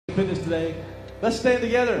Finish today. Let's stand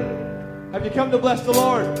together. Have you come to bless the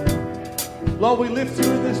Lord? Lord, we lift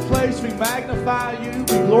you in this place. We magnify you. We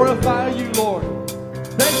glorify you, Lord.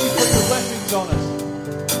 Thank you for your blessings on us.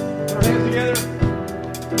 Put our hands together.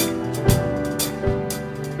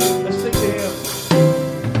 Let's sing to Him.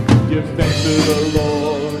 Give thanks to the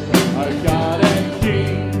Lord, our God and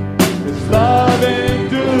King. His love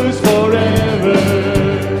endures forever.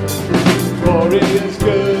 For He is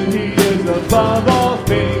good, He is above all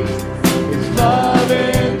things. His love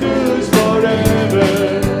endures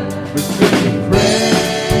forever. Receive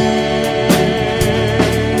praise,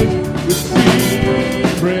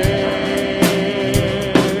 receive praise.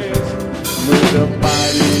 With a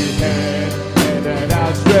mighty hand and an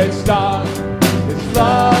outstretched arm, His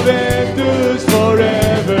love endures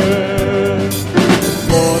forever.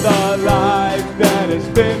 For the life that has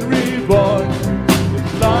been reborn,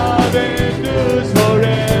 His love endures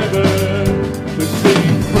forever.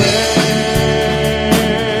 Receive praise,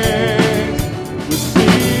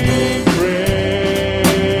 receive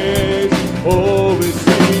praise. Oh,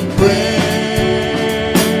 receive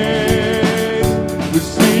praise,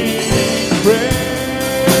 receive praise.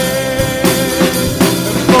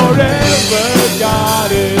 And forever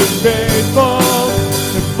God is faithful,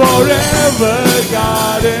 and forever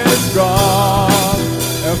God is strong,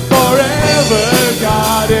 and forever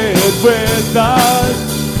God is with us.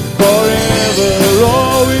 Forever,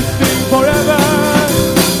 oh, we sing forever,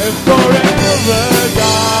 and forever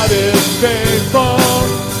God is faithful,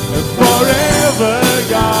 and forever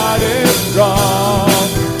God is strong,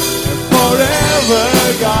 and forever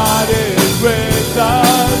God is with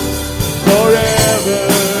us. Forever,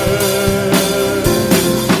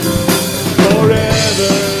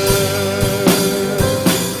 forever.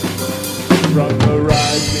 From the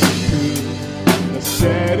rising to the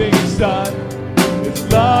setting sun, His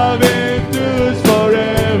love endures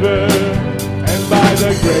forever, and by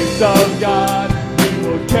the grace of God He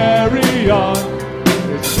will carry on.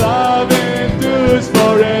 His love endures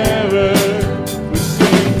forever. We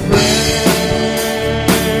sing praise,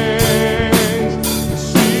 we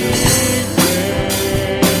sing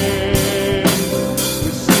praise,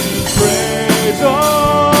 we sing praise.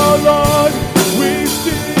 Oh Lord, we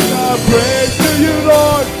sing our praise to you,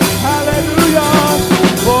 Lord. Hallelujah.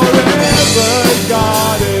 Forever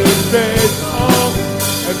God is faithful,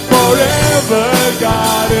 and forever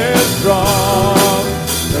God is strong,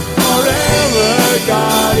 and forever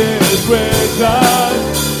God is with us.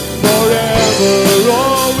 Forever,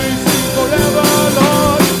 oh, we sing forever,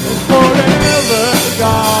 Lord. And forever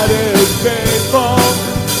God is faithful,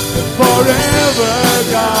 and forever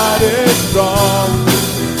God is strong,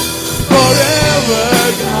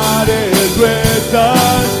 forever God is with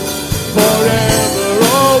us. Forever,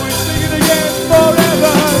 oh, we sing it again,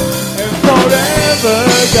 forever, and forever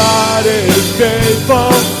God is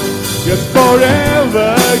faithful, yes,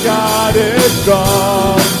 forever God is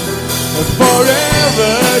strong, and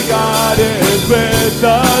forever God is with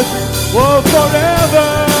us. Oh,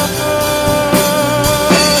 forever,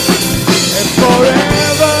 and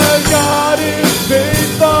forever God is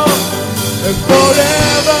faithful, and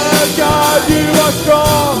forever God you are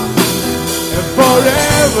strong, and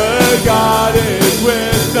forever God is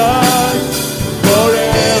with us.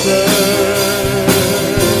 Forever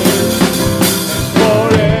and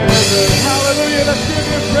forever. Hallelujah. Let's give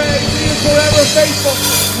Him praise. He is forever faithful.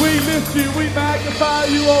 We lift you. We magnify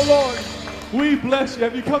you, O Lord. We bless you.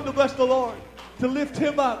 Have you come to bless the Lord? To lift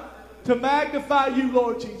Him up. To magnify you,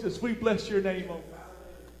 Lord Jesus. We bless your name, O God.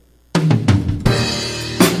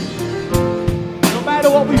 No matter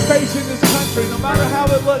what we face in this country, no matter how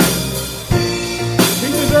it looks, He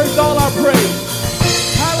deserves all our praise.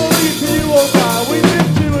 Hallelujah to you, oh God. We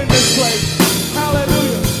lift you in this place.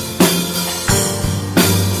 Hallelujah.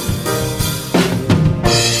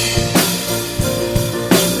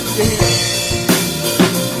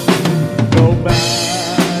 No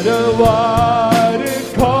matter what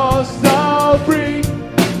it costs, I'll bring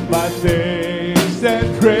my thanks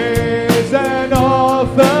and praise and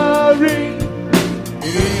offering. And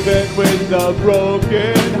even with a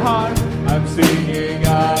broken heart, I'm singing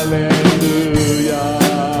hallelujah.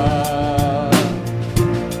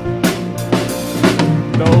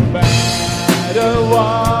 No matter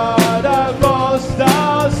what I've lost,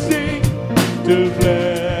 I'll sing to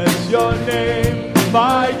bless your name,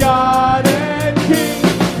 my God and King.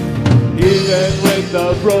 Even with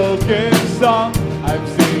a broken song, I'm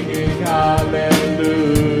singing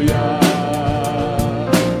hallelujah.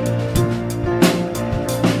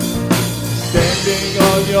 Standing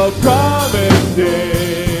on your promises,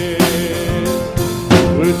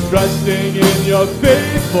 we're trusting in your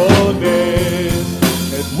faithfulness,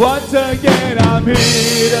 and Once again I'm here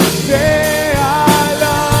to say I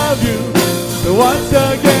love you. So once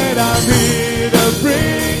again I'm here to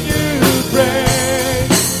bring you praise.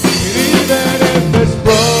 And even if it's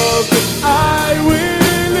broken, I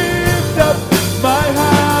will lift up my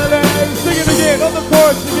hallelujah. Sing it again on the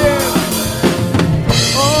chorus again.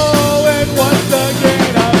 Oh, and once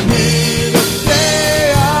again I'm here to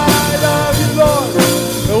say I love you, Lord.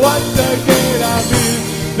 And once again I'm here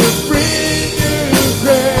to bring you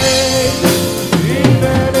praise.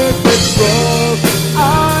 Even if it's broken, I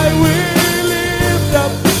will lift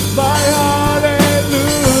up my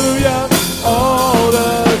hallelujah all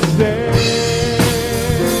the same.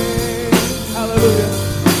 Hallelujah.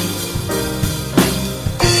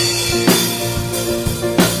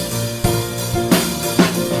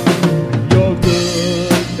 Your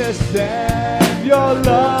goodness and your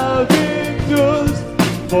love endures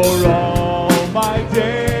for all my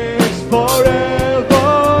days, forevermore.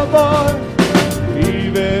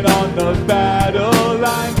 Even on the battle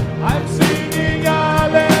line, I'm singing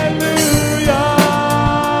hallelujah.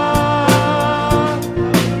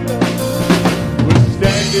 We're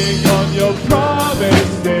standing on your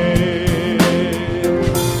promises,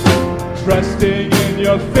 trusting in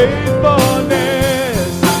your faithfulness.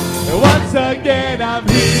 And once again I'm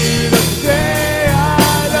here to say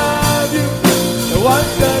I love you. And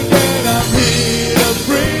once again I'm here to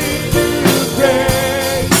bring you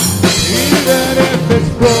praise. Even if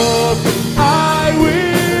it's broken, I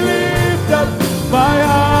will lift up my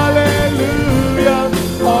hallelujah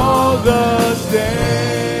all the same.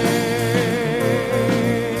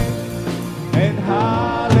 And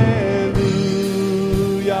hallelujah.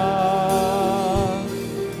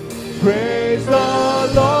 Praise the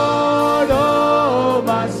Lord, oh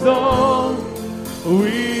my soul.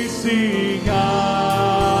 We sing hallelujah.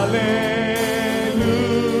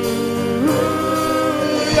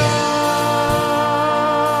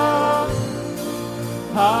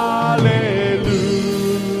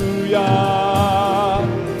 Hallelujah.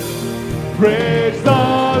 Praise the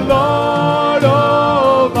Lord,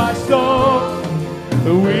 oh my soul.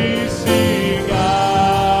 We sing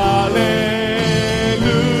hallelujah.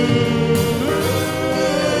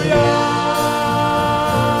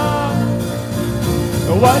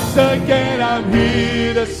 Once again I'm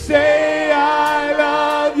here to say I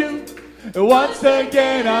love you. Once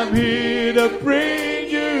again I'm here to bring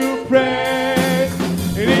you praise.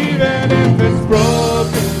 And even if it's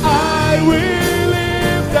broken, I will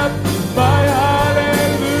lift up my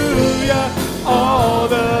hallelujah all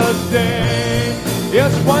the same.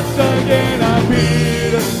 Yes, once again I'm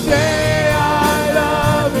here to say I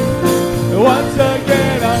love you. Once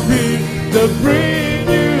again I'm here to bring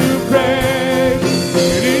you praise.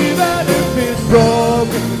 And even if it's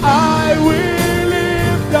broken, I will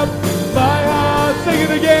lift up my heart. Sing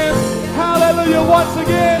it again. Hallelujah once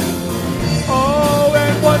again. Oh,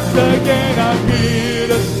 and once again I'm here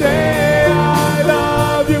to say I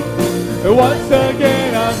love you. And once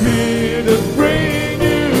again I'm here to bring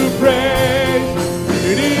you praise.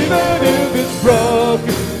 And even if it's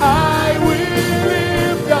broken, I will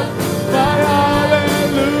lift up my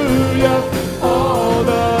hallelujah all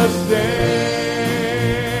the same.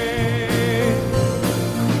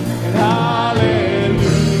 And hallelujah.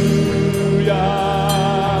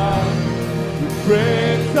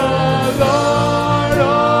 Praise the Lord,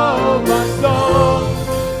 oh my soul.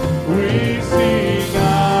 We sing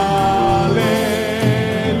hallelujah.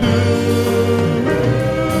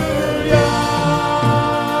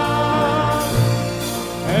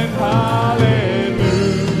 And hallelujah.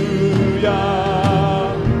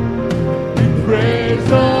 We praise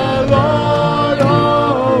the Lord,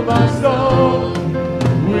 oh my soul.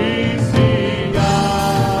 We sing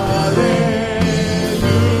hallelujah.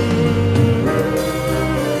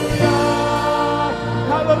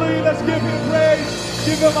 Hallelujah. Let's give him praise.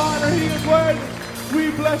 Give him honor. He is worthy.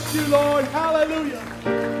 We bless you, Lord. Hallelujah.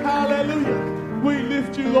 Hallelujah. We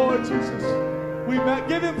lift you, Lord Jesus. We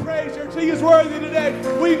give him praise, church. He is worthy today.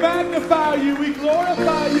 We magnify you. We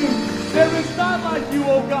glorify you. There is none like you,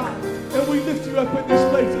 oh God. And we lift you up in this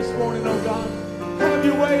place this morning, oh God. Have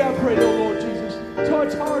your way, I pray, oh Lord Jesus.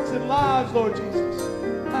 Touch hearts and lives, Lord Jesus.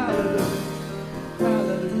 Hallelujah.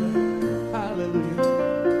 Hallelujah. Hallelujah.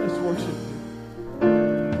 Let's worship you.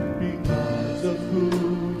 Because of who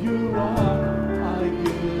you are, I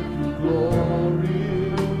give you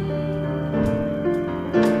glory.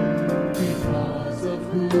 Because of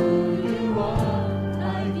who you are,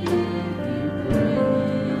 I give you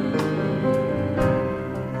praise.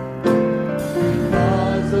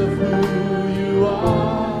 Because of who you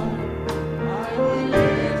are, I will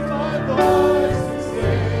lift my voice and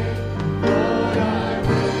say,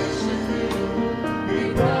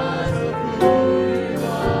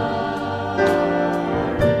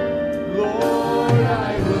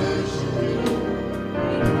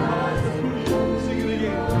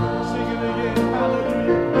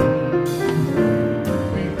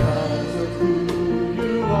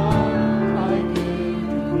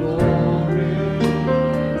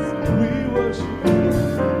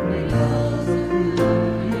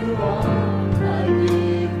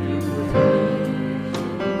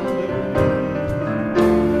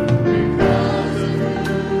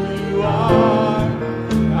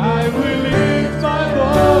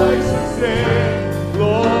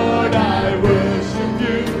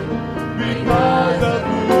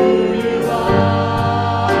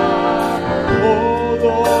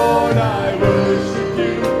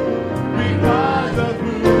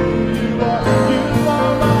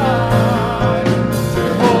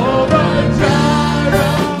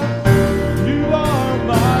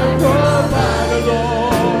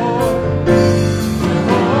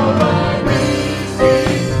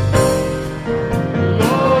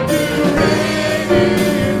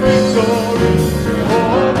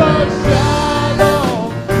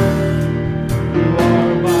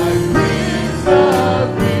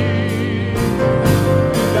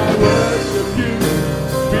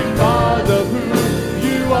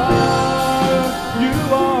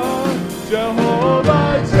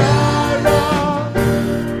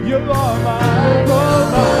 are my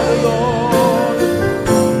provider, Lord.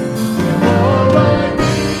 Jehovah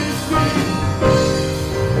Nissi,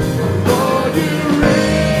 Lord, you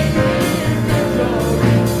reign in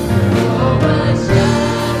victory. Jehovah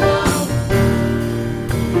Shalom,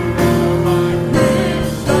 you are my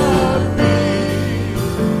Prince of Peace,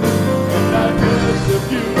 and I worship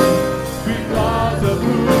you because of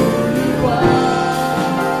who you are.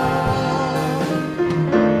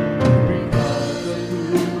 Because of who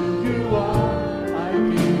you are, I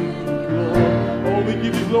give you glory. Oh, we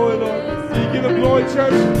give you glory, Lord. You give him glory,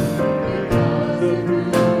 church. Because of who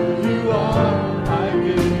you are, I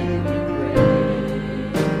give you praise.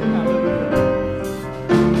 Hallelujah.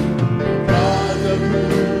 Because of who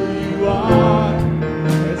you are,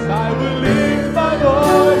 yes, I will lift my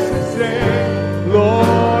voice and say,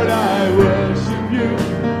 Lord, I worship you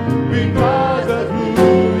because of who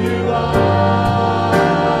you are.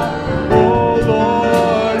 Oh,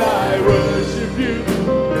 Lord, I worship you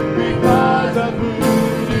because of who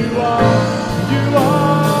you are. You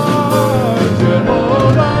are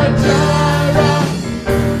Jehovah Jireh.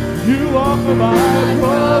 You are my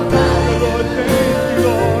provider, Lord. Thank you,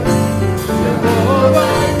 Lord.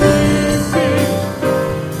 Jehovah Nissi,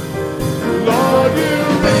 Lord, you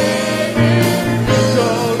reign in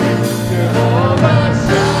victory. Jehovah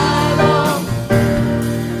Shalom,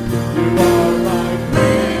 you are my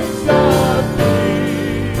Prince of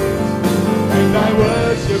Peace, and I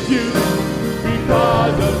worship you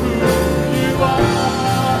because of who you are.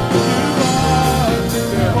 You are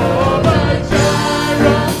Jehovah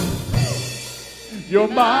Jireh. You're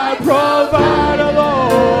my provider,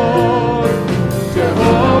 Lord.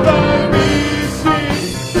 Jehovah Nissi,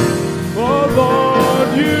 oh Lord,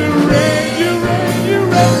 you reign,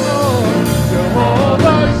 Lord.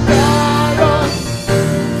 Jehovah Shalom,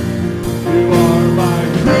 you are my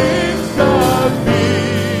Prince of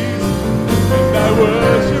Peace, and I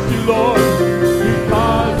worship you, Lord,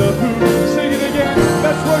 because of who. Sing it again.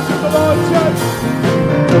 Let's worship the Lord, church.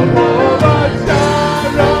 Jehovah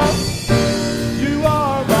Jireh, you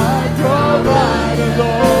are my provider,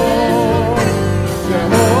 Lord.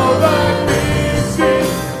 Jehovah Nissi,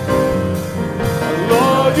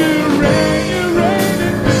 Lord, you reign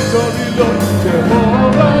in victory, Lord.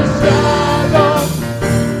 Jehovah Shalom,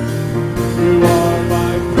 you are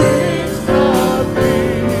my Prince of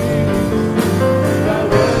Peace, and I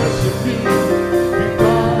worship you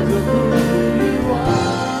because of who you are.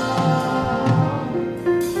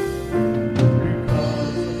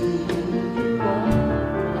 Because of who you are,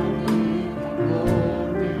 I give you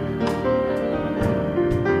glory.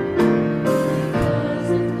 Because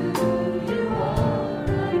of who you are,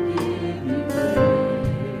 I give you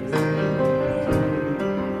praise.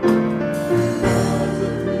 Because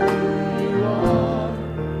of who you are,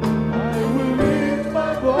 I will lift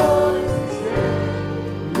my voice and say,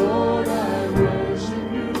 Lord, I worship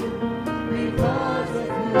you because of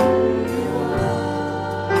who you are.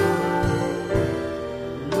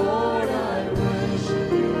 Lord, I worship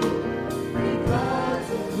you because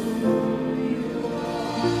of who you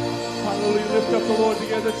are. Hallelujah. Lift up the Lord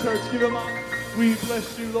together, church. Give him honor. We bless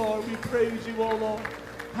you, Lord. We praise you, oh Lord.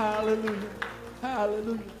 Hallelujah.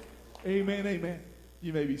 Hallelujah. Amen. Amen.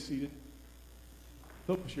 You may be seated.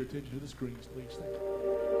 Focus your attention to the screens, please. Thank you.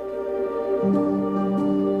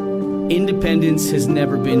 Independence has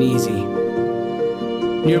never been easy.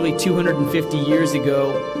 Nearly 250 years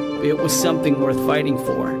ago, it was something worth fighting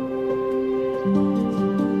for.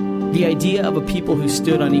 The idea of a people who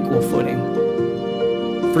stood on equal footing,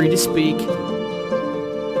 free to speak,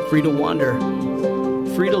 free to wander,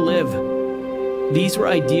 free to live. These were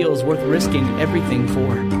ideals worth risking everything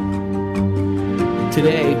for.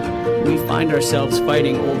 Today, we find ourselves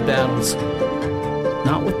fighting old battles,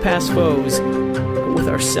 not with past foes, but with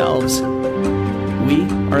ourselves. We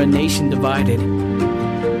are a nation divided.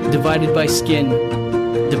 Divided by skin,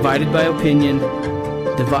 divided by opinion,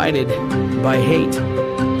 divided by hate.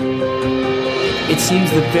 It seems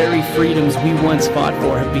the very freedoms we once fought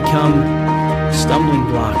for have become stumbling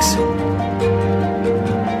blocks.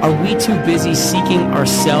 Are we too busy seeking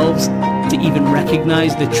ourselves to even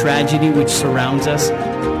recognize the tragedy which surrounds us?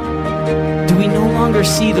 Do we no longer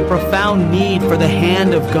see the profound need for the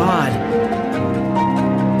hand of God?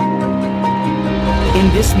 In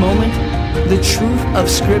this moment, the truth of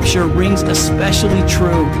Scripture rings especially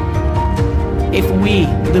true. If we,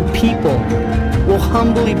 the people, will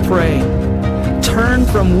humbly pray, turn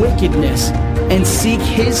from wickedness, and seek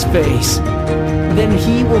His face, then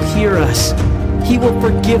He will hear us, He will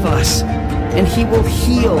forgive us, and He will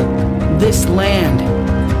heal this land.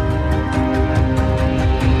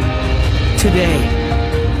 Today,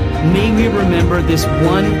 may we remember this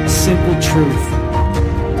one simple truth.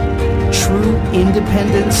 True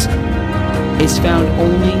independence is found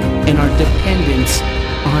only in our dependence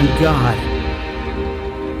on God.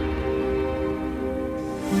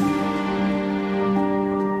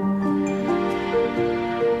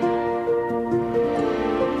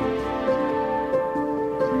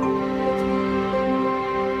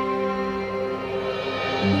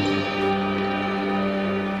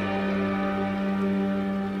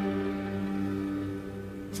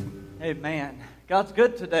 Amen. God's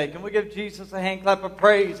good today. Can we give Jesus a hand clap of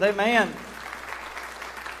praise? Amen.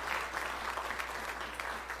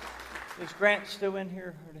 Is Grant still in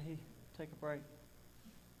here, or did he take a break?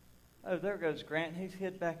 Oh, there goes Grant. He's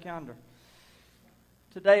hid back yonder.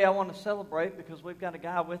 Today I want to celebrate because we've got a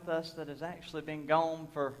guy with us that has actually been gone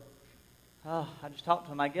for, I just talked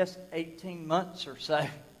to him, I guess 18 months or so.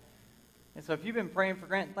 And so if you've been praying for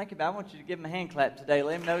Grant, think about it. I want you to give him a hand clap today.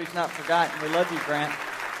 Let him know he's not forgotten. We love you, Grant.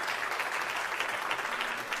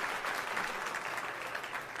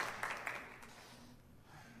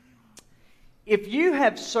 If you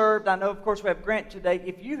have served, I know, of course, we have Grant today.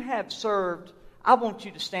 If you have served, I want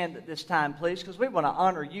you to stand at this time, please, because we want to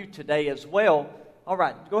honor you today as well. All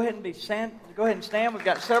right, go ahead and stand. We've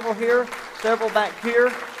got several here, several back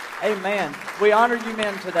here. Amen. We honor you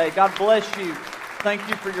men today. God bless you. Thank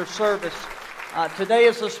you for your service. Today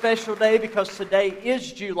is a special day because today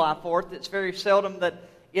is July 4th. It's very seldom that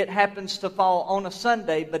it happens to fall on a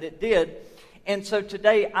Sunday, but it did. And so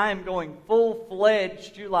today I am going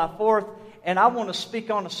full-fledged July 4th. And I want to speak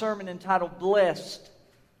on a sermon entitled, Blessed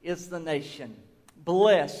is the Nation.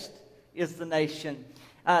 Blessed is the nation.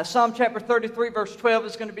 Psalm chapter 33, verse 12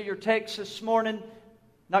 is going to be your text this morning.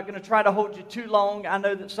 Not going to try to hold you too long. I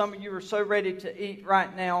know that some of you are so ready to eat right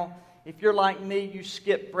now. If you're like me, you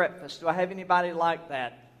skip breakfast. Do I have anybody like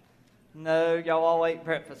that? No, y'all all ate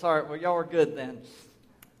breakfast. All right, well, y'all are good then.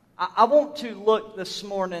 I want to look this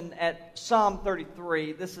morning at Psalm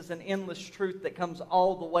 33. This is an endless truth that comes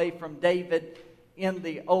all the way from David in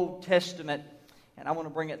the Old Testament. And I want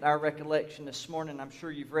to bring it to our recollection this morning. I'm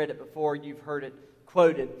sure you've read it before. You've heard it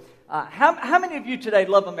quoted. How many of you today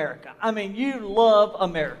love America? I mean, you love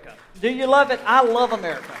America. Do you love it? I love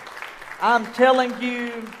America. I'm telling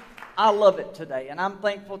you, I love it today. And I'm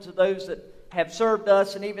thankful to those that have served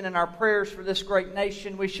us, and even in our prayers for this great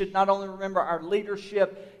nation, we should not only remember our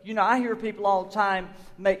leadership. You know, I hear people all the time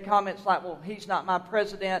make comments like, well, he's not my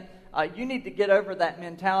president. You need to get over that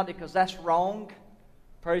mentality because that's wrong.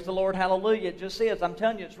 Praise the Lord, hallelujah. It just is. I'm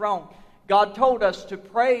telling you, it's wrong. God told us to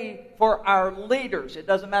pray for our leaders. It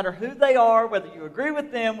doesn't matter who they are, whether you agree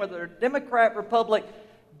with them, whether they're Democrat, Republic.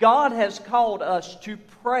 God has called us to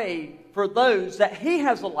pray for those that He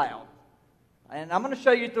has allowed. And I'm going to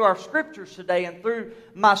show you through our scriptures today and through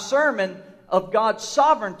my sermon of God's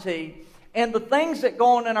sovereignty and the things that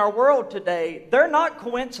go on in our world today. They're not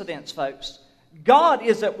coincidence, folks. God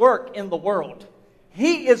is at work in the world.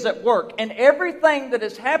 He is at work. And everything that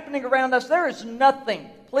is happening around us, there is nothing,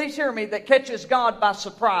 please hear me, that catches God by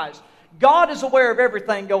surprise. God is aware of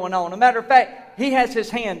everything going on. As a matter of fact, He has His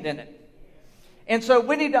hand in it. And so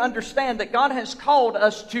we need to understand that God has called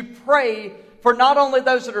us to pray for not only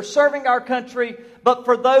those that are serving our country, but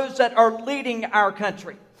for those that are leading our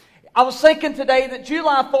country. I was thinking today that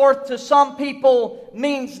July 4th to some people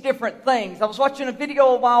means different things. I was watching a video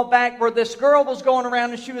a while back where this girl was going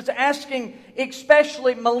around and she was asking,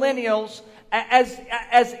 especially millennials, as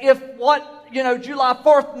if what, July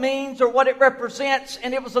 4th means or what it represents.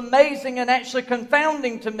 And it was amazing and actually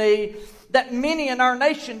confounding to me that many in our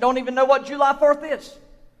nation don't even know what July 4th is.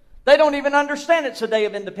 They don't even understand it's a day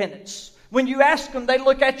of independence. When you ask them, they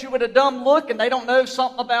look at you with a dumb look and they don't know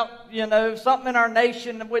something about, something in our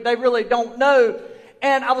nation. They really don't know.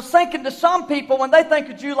 And I was thinking to some people, when they think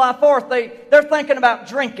of July 4th, they're thinking about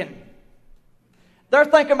drinking. They're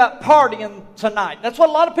thinking about partying tonight. That's what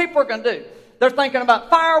a lot of people are going to do. They're thinking about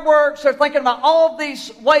fireworks. They're thinking about all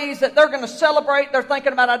these ways that they're going to celebrate. They're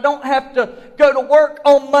thinking about, I don't have to go to work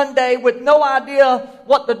on Monday with no idea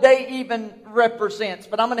what the day even represents.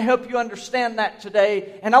 But I'm going to help you understand that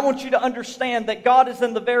today. And I want you to understand that God is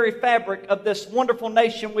in the very fabric of this wonderful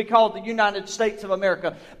nation we call the United States of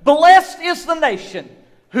America. Blessed is the nation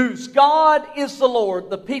whose God is the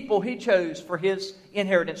Lord, the people He chose for His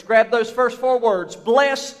inheritance. Grab those first four words.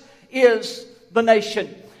 Blessed is the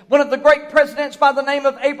nation. One of the great presidents by the name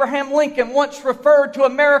of Abraham Lincoln once referred to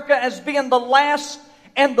America as being the last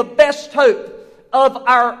and the best hope of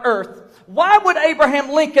our earth. Why would Abraham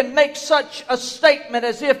Lincoln make such a statement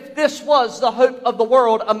as if this was the hope of the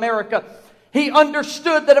world, America? He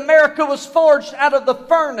understood that America was forged out of the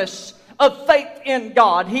furnace of faith in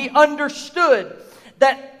God. He understood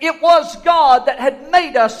that it was God that had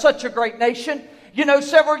made us such a great nation. You know,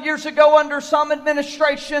 several years ago under some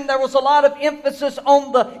administration, there was a lot of emphasis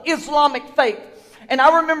on the Islamic faith. And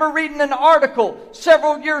I remember reading an article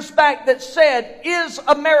several years back that said, is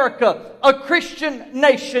America a Christian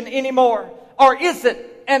nation anymore? Or is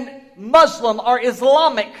it a Muslim or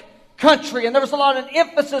Islamic country? And there was a lot of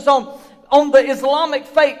emphasis on the Islamic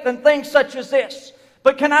faith and things such as this.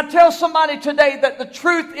 But can I tell somebody today that the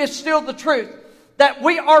truth is still the truth? That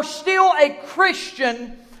we are still a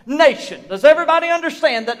Christian nation. Does everybody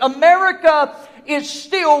understand that America is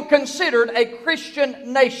still considered a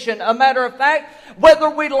Christian nation? A matter of fact, whether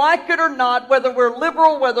we like it or not, whether we're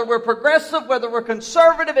liberal, whether we're progressive, whether we're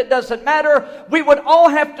conservative, it doesn't matter. We would all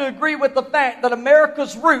have to agree with the fact that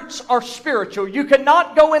America's roots are spiritual. You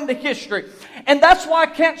cannot go into history. And that's why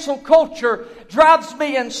cancel culture drives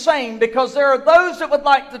me insane, because there are those that would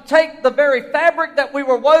like to take the very fabric that we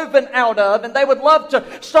were woven out of, and they would love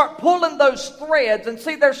to start pulling those threads. And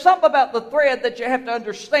see, there's something about the thread that you have to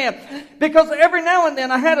understand, because every now and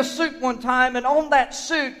then I had a suit one time, and on that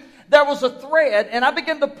suit there was a thread, and I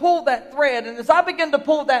began to pull that thread. And as I began to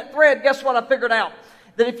pull that thread, guess what I figured out?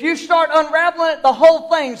 That if you start unraveling it, the whole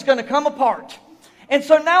thing's going to come apart. And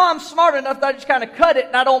so now I'm smart enough that I just kind of cut it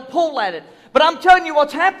and I don't pull at it. But I'm telling you,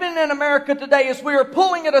 what's happening in America today is we are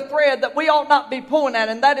pulling at a thread that we ought not be pulling at,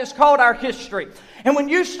 and that is called our history. And when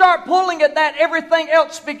you start pulling at that, everything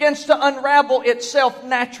else begins to unravel itself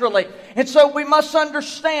naturally. And so we must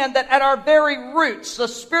understand that at our very roots, the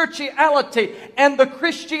spirituality and the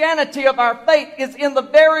Christianity of our faith is in the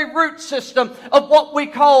very root system of what we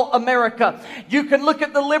call America. You can look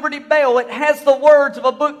at the Liberty Bell. It has the words of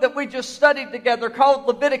a book that we just studied together called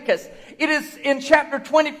Leviticus. It is in chapter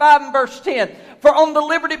 25 and verse 10. For on the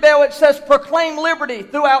Liberty Bell it says, proclaim liberty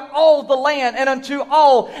throughout all the land and unto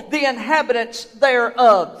all the inhabitants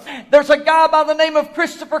thereof. There's a guy by the name of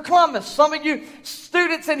Christopher Columbus. Some of you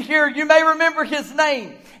students in here, you may remember his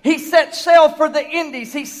name. He set sail for the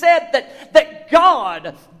Indies. He said that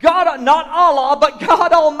God, not Allah, but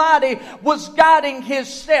God Almighty was guiding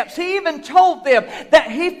his steps. He even told them that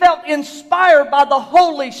he felt inspired by the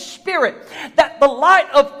Holy Spirit, that the light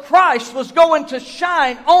of Christ was going to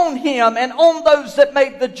shine on him and on those that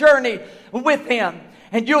made the journey with him.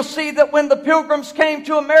 And you'll see that when the Pilgrims came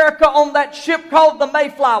to America on that ship called the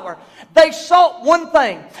Mayflower, they sought one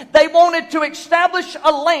thing. They wanted to establish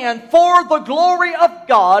a land for the glory of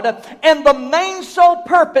God. And the main sole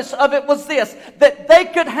purpose of it was this, that they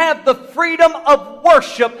could have the freedom of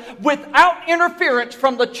worship without interference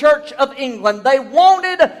from the Church of England. They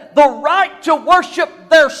wanted the right to worship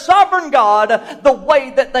their sovereign God the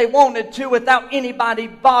way that they wanted to, without anybody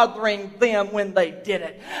bothering them when they did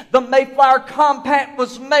it. The Mayflower Compact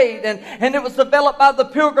was made, and it was developed by the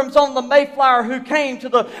Pilgrims on the Mayflower who came to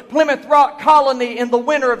the Plymouth Rock colony in the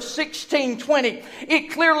winter of 1620.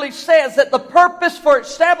 It clearly says that the purpose for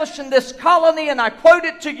establishing this colony, and I quote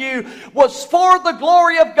it to you, was for the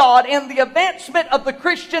glory of God and the advancement of the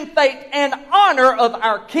Christian faith and honor of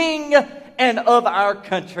our King and of our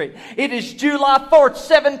country. It is July 4th,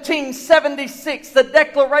 1776, the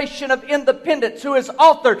Declaration of Independence, who is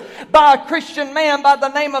authored by a Christian man by the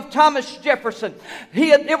name of Thomas Jefferson.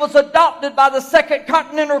 It was adopted by the Second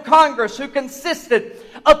Continental Congress, who consisted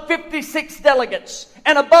of 56 delegates.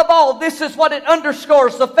 And above all, this is what it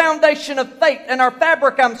underscores, the foundation of faith and our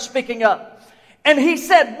fabric I'm speaking of. And he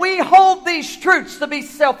said, we hold these truths to be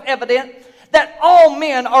self-evident, that all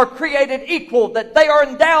men are created equal, that they are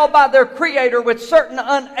endowed by their Creator with certain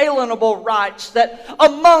unalienable rights, that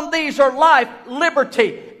among these are life,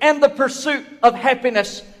 liberty, and the pursuit of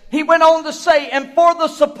happiness. He went on to say, and for the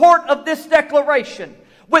support of this declaration,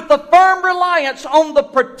 with a firm reliance on the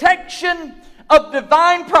protection of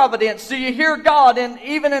divine providence, do you hear God? And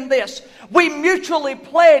even in this, we mutually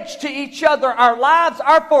pledge to each other our lives,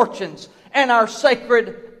 our fortunes, and our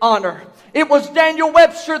sacred honor. It was Daniel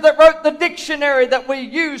Webster that wrote the dictionary that we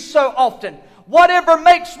use so often. Whatever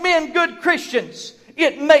makes men good Christians,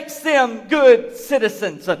 it makes them good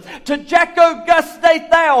citizens. To Jaco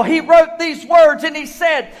Thou, he wrote these words, and he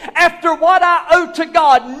said, after what I owe to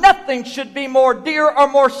God, nothing should be more dear or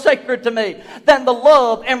more sacred to me than the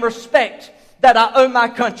love and respect that I owe my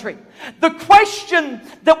country. The question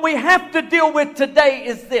that we have to deal with today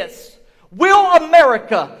is this: will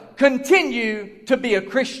America continue to be a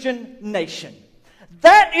Christian nation?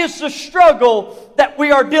 That is the struggle that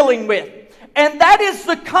we are dealing with. And that is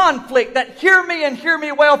the conflict that, hear me and hear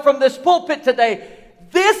me well from this pulpit today,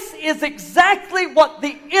 this is exactly what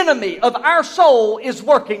the enemy of our soul is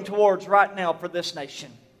working towards right now for this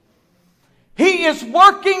nation. He is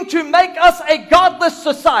working to make us a godless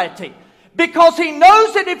society. Because he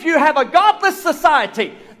knows that if you have a godless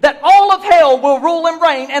society, that all of hell will rule and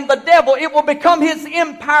reign, and the devil, it will become his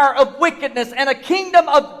empire of wickedness and a kingdom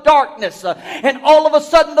of darkness. And all of a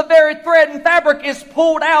sudden the very thread and fabric is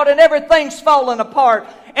pulled out and everything's falling apart.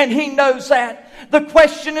 And he knows that. The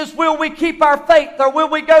question is, will we keep our faith, or will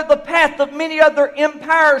we go the path of many other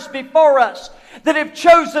empires before us that have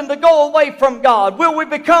chosen to go away from God? Will we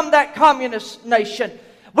become that communist nation?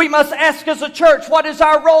 We must ask as a church, what is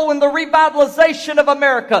our role in the revitalization of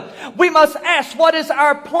America? We must ask, what is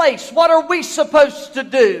our place? What are we supposed to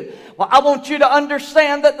do? Well, I want you to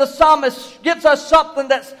understand that the psalmist gives us something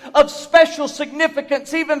that's of special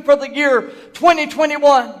significance even for the year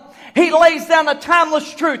 2021. He lays down a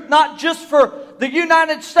timeless truth, not just for the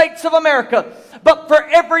United States of America, but for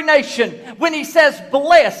every nation, when he says,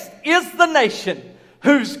 blessed is the nation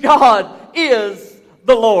whose God is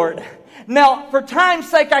the Lord. Now, for time's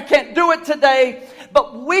sake, I can't do it today,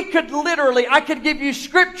 but I could give you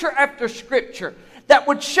scripture after scripture that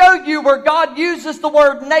would show you where God uses the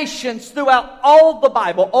word nations throughout all the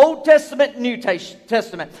Bible, Old Testament, New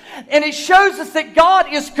Testament. And it shows us that God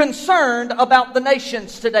is concerned about the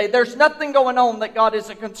nations today. There's nothing going on that God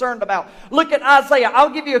isn't concerned about. Look at Isaiah.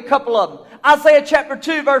 I'll give you a couple of them. Isaiah chapter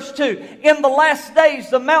 2, verse 2. In the last days,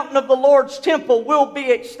 the mountain of the Lord's temple will be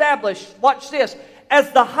established. Watch this. As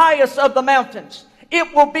the highest of the mountains.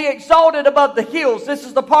 It will be exalted above the hills. This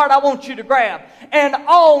is the part I want you to grab. And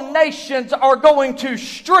all nations are going to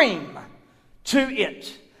stream to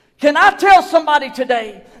it. Can I tell somebody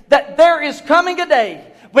today that there is coming a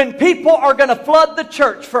day when people are going to flood the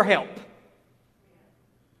church for help?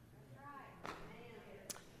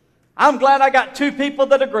 I'm glad I got two people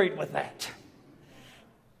that agreed with that.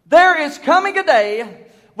 There is coming a day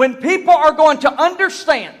when people are going to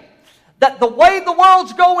understand that the way the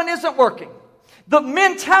world's going isn't working. The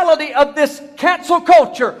mentality of this cancel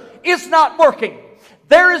culture is not working.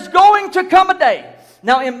 There is going to come a day.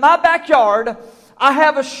 Now, in my backyard, I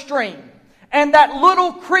have a stream. And that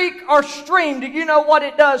little creek or stream, do you know what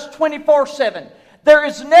it does 24/7? There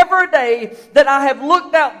is never a day that I have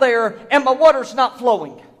looked out there and my water's not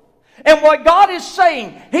flowing. And what God is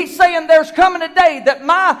saying, He's saying there's coming a day that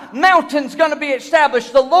my mountain's going to be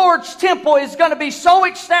established. The Lord's temple is going to be so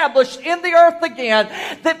established in the earth again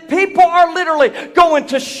that people are literally going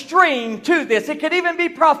to stream to this. It could even be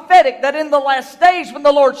prophetic that in the last days when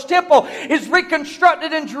the Lord's temple is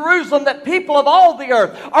reconstructed in Jerusalem, that people of all the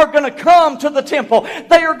earth are going to come to the temple.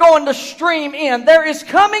 They are going to stream in. There is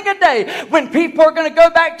coming a day when people are going to go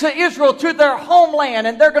back to Israel, to their homeland,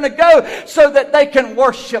 and they're going to go so that they can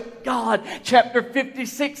worship God. Chapter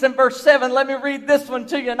 56 and verse 7. Let me read this one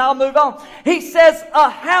to you and I'll move on. He says a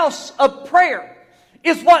house of prayer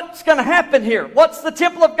is what's going to happen here. What's the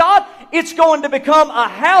temple of God? It's going to become a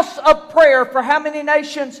house of prayer for how many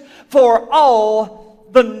nations? For all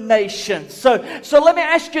the nations. So let me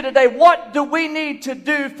ask you today, what do we need to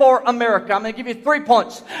do for America? I'm going to give you 3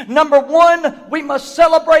 points. Number one, we must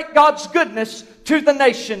celebrate God's goodness to the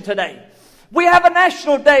nation today. We have a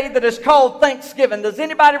national day that is called Thanksgiving. Does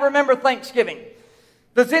anybody remember Thanksgiving?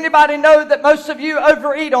 Does anybody know that most of you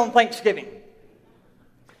overeat on Thanksgiving?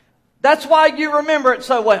 That's why you remember it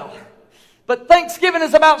so well. But Thanksgiving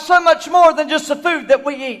is about so much more than just the food that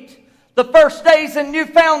we eat. The first days in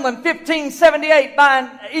Newfoundland, 1578, by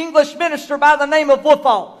an English minister by the name of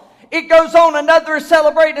Woodfall. It goes on, another is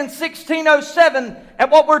celebrated in 1607 at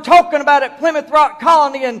what we're talking about at Plymouth Rock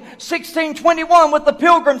Colony in 1621 with the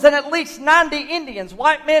Pilgrims and at least 90 Indians.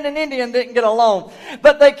 White men and Indian didn't get along.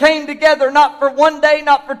 But they came together not for 1 day,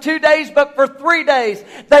 not for 2 days, but for 3 days.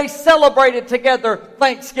 They celebrated together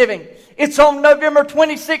Thanksgiving. It's on November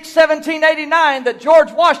 26, 1789 that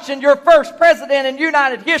George Washington, your first president in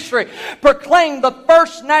United history, proclaimed the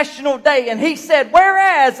first national day. And he said,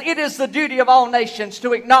 whereas it is the duty of all nations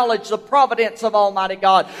to acknowledge the providence of Almighty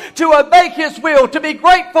God, to obey His will, to be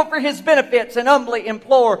grateful for His benefits, and humbly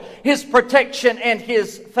implore His protection and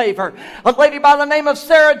His favor. A lady by the name of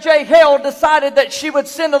Sarah J. Hale decided that she would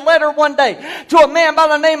send a letter one day to a man by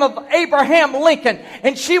the name of Abraham Lincoln,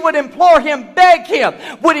 and she would implore him, beg him,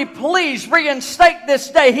 would he please reinstate this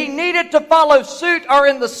day? He needed to follow suit or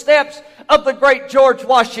in the steps of the great George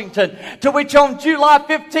Washington. To which on July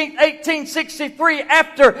 15, 1863,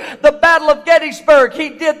 after the Battle of Gettysburg, he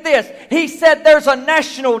did this. He said there's a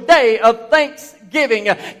national day of Thanksgiving.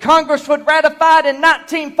 Congress would ratify it in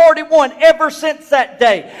 1941. Ever since that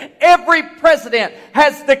day, every president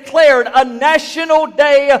has declared a national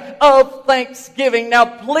day of Thanksgiving.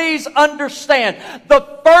 Now, please understand,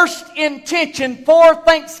 the first intention for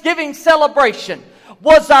Thanksgiving celebration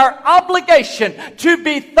was our obligation to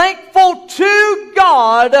be thankful to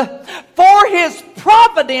God for His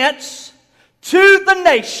providence to the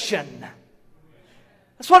nation.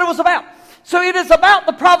 That's what it was about. So it is about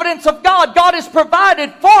the providence of God. God has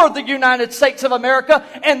provided for the United States of America,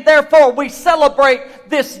 and therefore we celebrate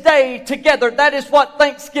this day together. That is what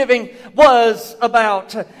Thanksgiving was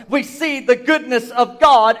about. We see the goodness of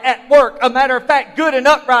God at work. A matter of fact, good and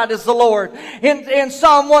upright is the Lord. In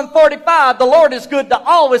Psalm 145, the Lord is good to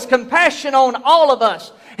all. His compassion on all of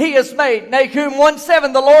us He has made. Nahum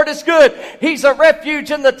 1:7, the Lord is good. He's a refuge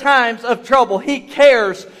in the times of trouble. He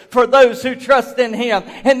cares for those who trust in Him.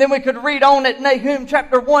 And then we could read on at Nahum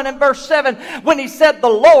chapter 1 and verse 7 when he said the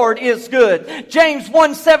Lord is good. James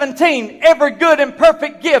 1:17, every good and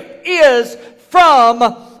perfect gift is from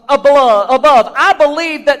above. I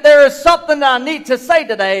believe that there is something that I need to say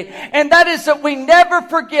today, and that is that we never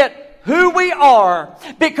forget who we are,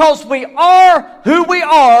 because we are who we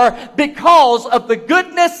are because of the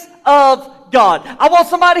goodness of God. I want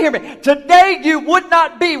somebody to hear me. Today you would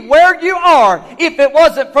not be where you are if it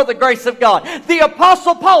wasn't for the grace of God. The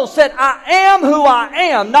Apostle Paul said, I am who I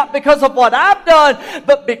am, not because of what I've done,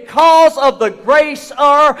 but because of the grace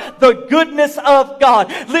or the goodness of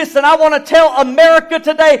God. Listen, I want to tell America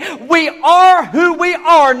today, we are who we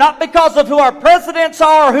are, not because of who our presidents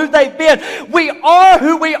are or who they've been. We are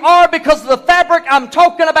who we are because of the fabric I'm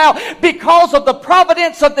talking about, because of the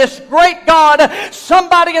providence of this great God.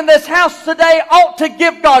 Somebody in this house today ought to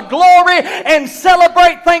give God glory and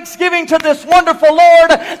celebrate Thanksgiving to this wonderful Lord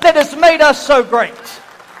that has made us so great.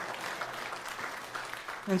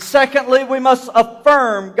 And secondly, we must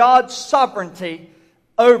affirm God's sovereignty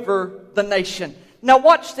over the nation. Now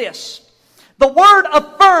watch this. The word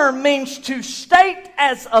affirm means to state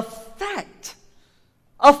as a fact,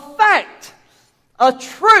 a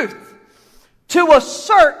truth, to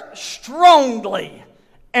assert strongly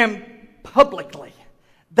and publicly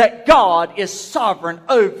that God is sovereign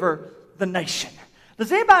over the nation.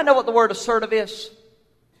 Does anybody know what the word assertive is?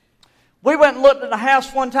 We went and looked at a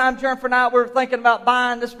house one time, Jennifer and I, we were thinking about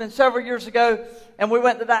buying. This has been several years ago. And we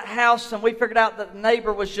went to that house and we figured out that the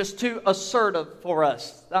neighbor was just too assertive for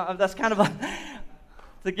us. That's kind of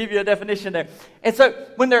to give you a definition there. And so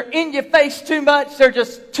when they're in your face too much, they're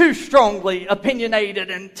just too strongly opinionated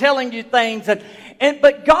and telling you things.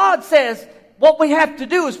 But God says, what we have to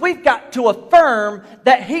do is we've got to affirm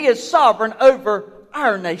that He is sovereign over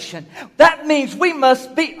our nation. That means we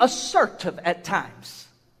must be assertive at times.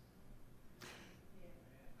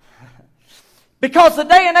 Because the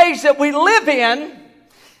day and age that we live in,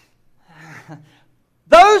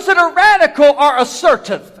 those that are radical are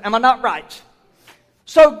assertive. Am I not right?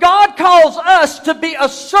 So God calls us to be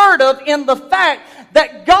assertive in the fact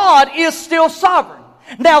that God is still sovereign.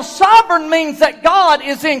 Now, sovereign means that God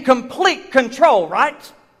is in complete control,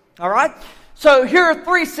 right? All right? So here are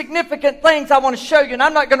three significant things I want to show you, and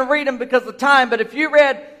I'm not going to read them because of time, but if you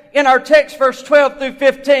read in our text, verse 12 through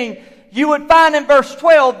 15, you would find in verse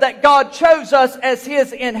 12 that God chose us as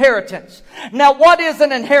His inheritance. Now, what is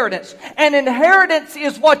an inheritance? An inheritance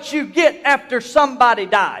is what you get after somebody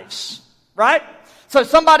dies, right? So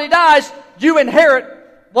somebody dies, you inherit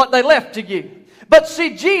what they left to you. But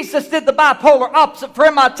see, Jesus did the bipolar opposite. For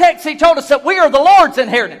in my text, He told us that we are the Lord's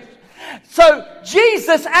inheritance. So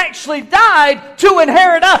Jesus actually died to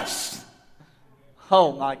inherit us.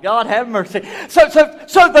 Oh my God, have mercy. So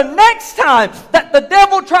the next time that the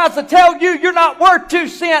devil tries to tell you you're not worth 2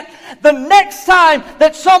 cents, the next time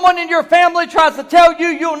that someone in your family tries to tell you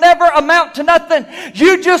you'll never amount to nothing,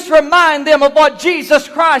 you just remind them of what Jesus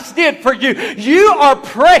Christ did for you. You are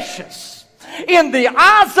precious in the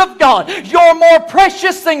eyes of God. You're more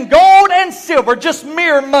precious than gold and silver, just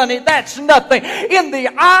mere money. That's nothing. In the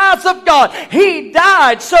eyes of God, He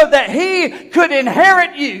died so that He could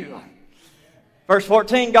inherit you. Verse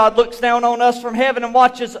 14, God looks down on us from heaven and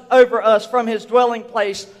watches over us from His dwelling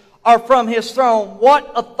place or from His throne.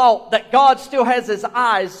 What a thought that God still has His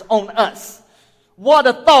eyes on us. What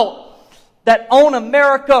a thought that on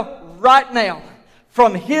America right now,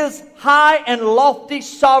 from His high and lofty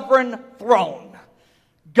sovereign throne,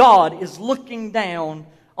 God is looking down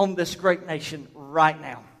on this great nation right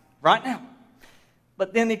now. Right now.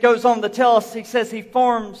 But then He goes on to tell us, He says He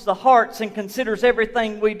forms the hearts and considers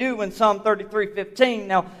everything we do in Psalm 33:15.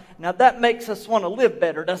 Now that makes us want to live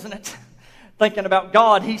better, doesn't it? Thinking about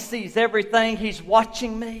God, He sees everything. He's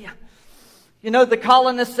watching me. You know, the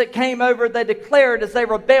colonists that came over, they declared as they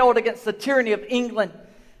rebelled against the tyranny of England,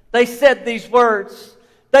 they said these words.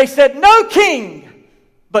 They said, no king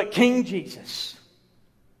but King Jesus.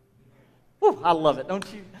 Whew, I love it, don't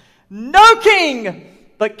you? No king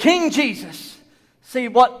but King Jesus. See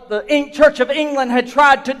what the Church of England had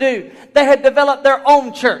tried to do. They had developed their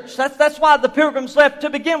own church. That's why the Pilgrims left to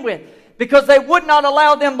begin with. because they would not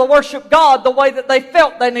allow them to worship God the way that they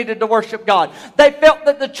felt they needed to worship God. They felt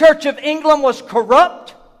that the Church of England was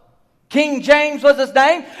corrupt. King James was his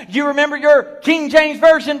name. You remember your King James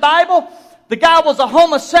Version Bible? The guy was a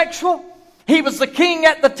homosexual. He was the king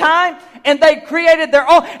at the time, and they created their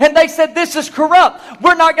own, and they said, this is corrupt.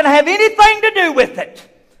 We're not going to have anything to do with it.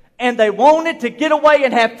 And they wanted to get away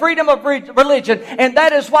and have freedom of religion, and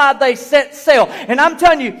that is why they set sail. And I'm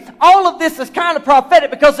telling you, all of this is kind of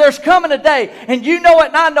prophetic, because there's coming a day, and you know it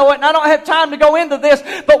and I know it, and I don't have time to go into this,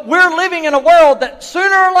 but we're living in a world that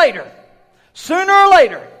sooner or later,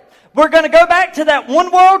 we're going to go back to that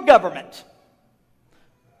one world government.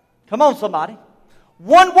 Come on, somebody.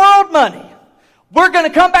 One world money. We're going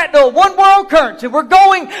to come back to a one world currency. We're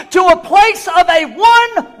going to a place of a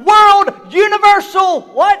one world universal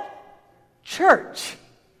what? Church.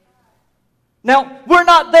 Now, we're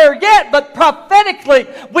not there yet, but prophetically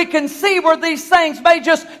we can see where these things may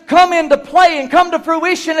just come into play and come to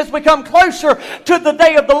fruition as we come closer to the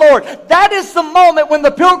day of the Lord. That is the moment when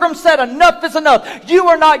the pilgrims said, enough is enough. You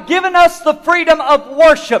are not giving us the freedom of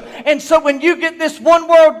worship. And so when you get this one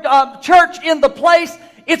world church in the place,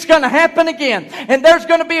 it's going to happen again. And there's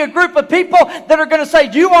going to be a group of people that are going to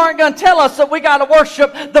say, you aren't going to tell us that we got to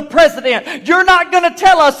worship the president. You're not going to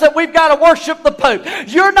tell us that we've got to worship the Pope.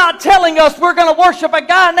 You're not telling us we're going to worship a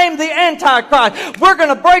guy named the Antichrist. We're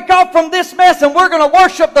going to break off from this mess and we're going to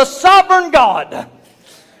worship the sovereign God.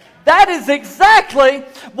 That is exactly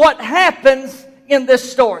what happens in this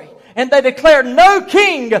story. And they declare no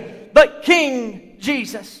king but King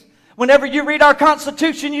Jesus. Whenever you read our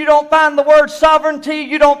Constitution, you don't find the word sovereignty,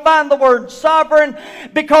 you don't find the word sovereign,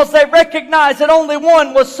 because they recognize that only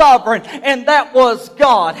one was sovereign, and that was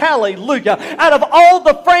God. Hallelujah. Out of all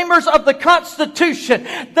the framers of the Constitution,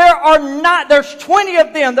 there's 20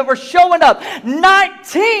 of them that were showing up.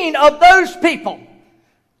 19 of those people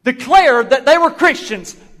declared that they were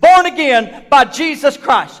Christians, born again by Jesus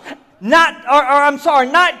Christ.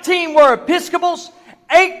 19 were Episcopals,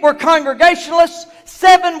 8 were Congregationalists,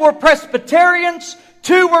 7 were Presbyterians,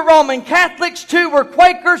 2 were Roman Catholics, 2 were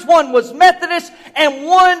Quakers, 1 was Methodist, and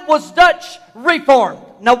 1 was Dutch Reformed.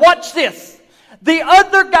 Now watch this. The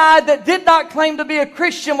other guy that did not claim to be a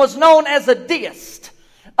Christian was known as a deist.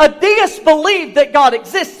 A deist believed that God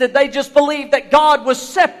existed. They just believed that God was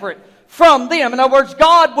separate from them. In other words,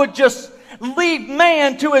 God would just leave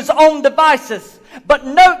man to his own devices. But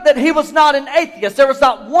note that he was not an atheist. There was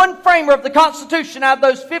not one framer of the Constitution out of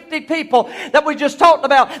those 50 people that we just talked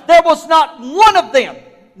about. There was not one of them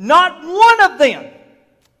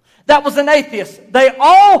that was an atheist. They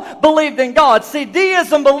all believed in God. See,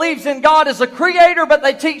 deism believes in God as a creator, but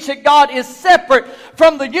they teach that God is separate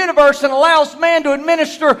from the universe and allows man to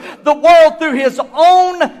administer the world through his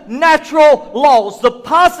own natural laws. The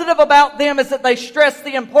positive about them is that they stress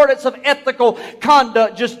the importance of ethical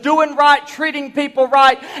conduct, just doing right, treating people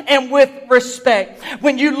right, and with respect.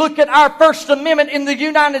 When you look at our First Amendment in the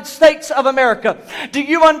United States of America, do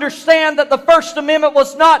you understand that the First Amendment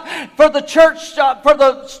was not for the church,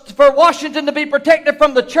 for Washington to be protected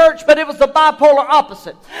from the church, but it was the bipolar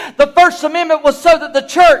opposite. The First Amendment was so that the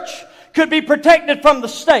church could be protected from the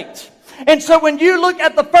state. And so when you look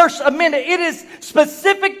at the First Amendment, it is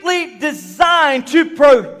specifically designed to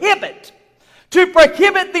prohibit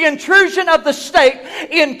the intrusion of the state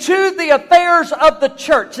into the affairs of the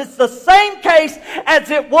church. It's the same case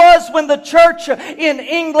as it was when the church in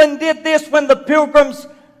England did this when the Pilgrims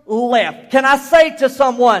left. Can I say to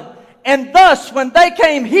someone, and thus, when they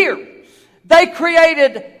came here, they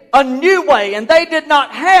created a new way, and they did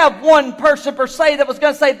not have one person per se that was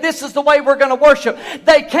going to say, this is the way we're going to worship.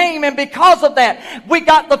 They came, and because of that, we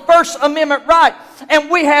got the First Amendment right, and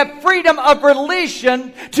we have freedom of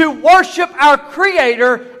religion to worship our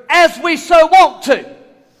Creator as we so want to.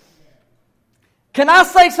 Can I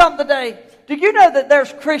say something today? Do you know that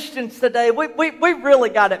there's Christians today? We really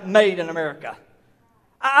got it made in America.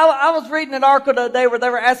 I was reading an article today where they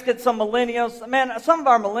were asking some millennials, man, some of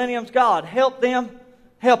our millennials, God, help them.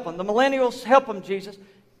 Help them. The millennials, help them, Jesus.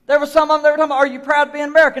 There was some of them that were talking about, are you proud to be an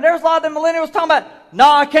American? There was a lot of them millennials talking about, no,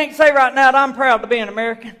 I can't say right now that I'm proud to be an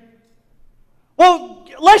American. Well,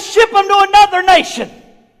 let's ship them to another nation.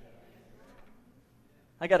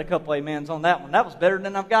 I got a couple amens on that one. That was better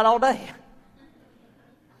than I've got all day.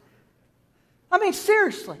 I mean,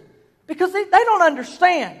 seriously. Because they don't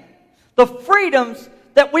understand the freedoms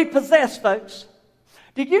that we possess, folks.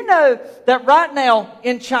 Did you know that right now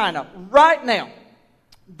in China,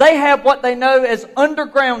 they have what they know as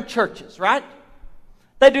underground churches, right?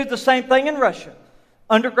 They do the same thing in Russia.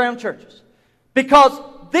 Underground churches. Because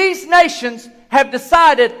these nations have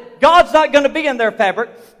decided God's not going to be in their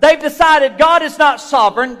fabric. They've decided God is not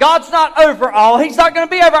sovereign. God's not over all. He's not going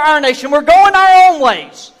to be over our nation. We're going our own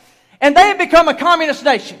ways. And they have become a communist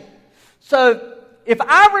nation. So if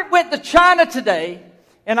I went to China today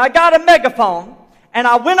and I got a megaphone and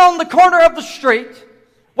I went on the corner of the street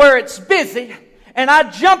where it's busy and I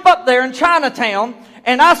jump up there in Chinatown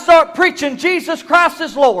and I start preaching Jesus Christ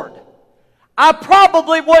is Lord, I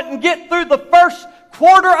probably wouldn't get through the first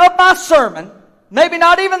quarter of my sermon, maybe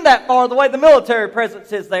not even that far, the way the military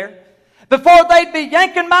presence is there, before they'd be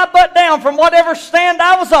yanking my butt down from whatever stand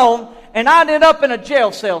I was on, and I'd end up in a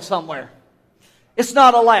jail cell somewhere. It's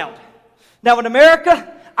not allowed. Now in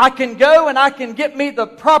America, I can go and I can get me the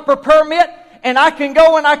proper permit, and I can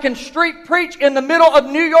go and I can street preach in the middle of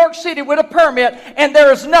New York City with a permit, and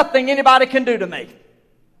there is nothing anybody can do to me.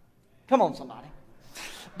 Come on, somebody.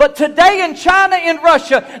 But today in China, in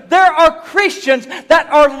Russia, there are Christians that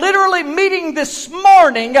are literally meeting this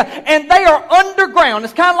morning, and they are underground.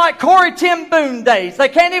 It's kind of like Corrie ten Boom days. They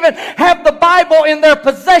can't even have the Bible in their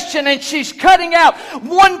possession, and she's cutting out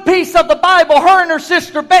one piece of the Bible, her and her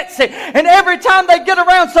sister Betsy. And every time they get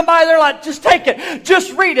around somebody, they're like, just take it,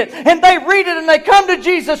 just read it. And they read it, and they come to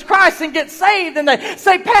Jesus Christ and get saved, and they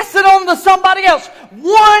say, pass it on to somebody else.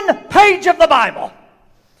 One page of the Bible.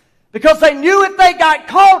 Because they knew if they got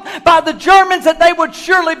caught by the Germans that they would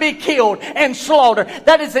surely be killed and slaughtered.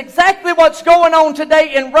 That is exactly what's going on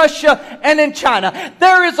today in Russia and in China.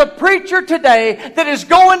 There is a preacher today that is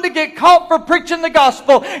going to get caught for preaching the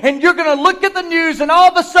gospel, and you're going to look at the news and all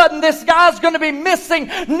of a sudden this guy's going to be missing.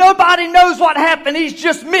 Nobody knows what happened. He's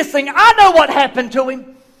just missing. I know what happened to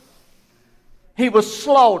him. He was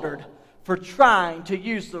slaughtered for trying to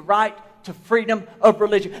use the right to freedom of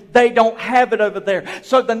religion. They don't have it over there.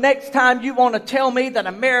 So the next time you want to tell me that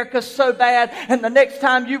America's so bad, and the next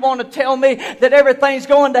time you want to tell me that everything's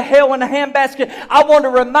going to hell in a handbasket, I want to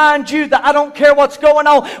remind you that I don't care what's going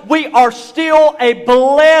on. We are still a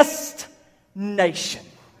blessed nation.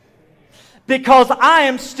 Because I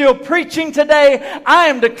am still preaching today. I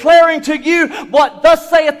am declaring to you what thus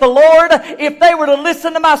saith the Lord. If they were to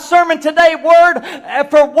listen to my sermon today word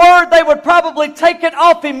for word, they would probably take it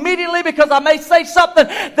off immediately, because I may say something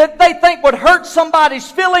that they think would hurt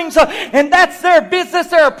somebody's feelings. And that's their business.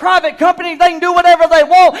 They're a private company. They can do whatever they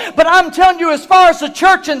want. But I'm telling you, as far as the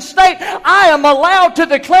church and state, I am allowed to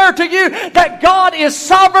declare to you that God is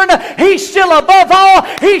sovereign. He's still above all.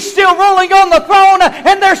 He's still ruling on the throne.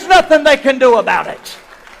 And there's nothing they can do about it.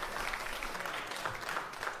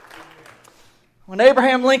 When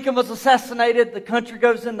Abraham Lincoln was assassinated, the country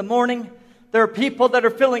goes into mourning. There are people that are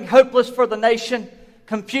feeling hopeless for the nation,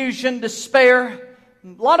 confusion, despair.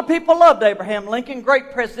 A lot of people loved Abraham Lincoln,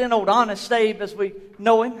 great president, old Honest Abe as we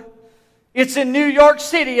know him. It's in New York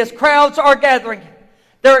City as crowds are gathering.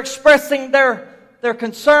 They're expressing their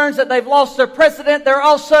concerns that they've lost their president. They're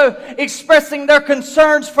also expressing their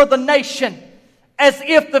concerns for the nation, as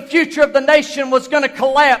if the future of the nation was going to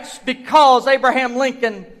collapse because Abraham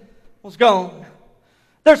Lincoln was gone.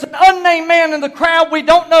 There's an unnamed man in the crowd. We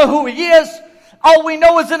don't know who he is. All we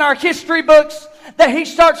know is in our history books that he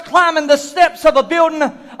starts climbing the steps of a building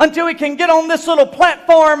until he can get on this little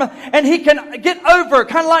platform, and he can get over,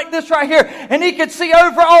 kind of like this right here, and he can see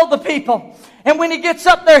over all the people. And when he gets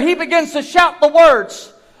up there, he begins to shout the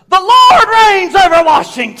words, "The Lord reigns over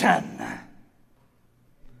Washington."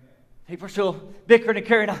 People are still bickering and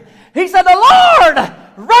carrying on. He said, "The Lord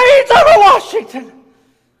reigns over Washington.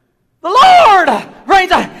 The Lord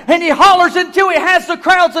reigns." And he hollers until he has the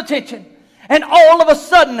crowd's attention. And all of a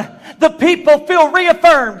sudden, the people feel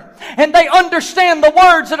reaffirmed. And they understand the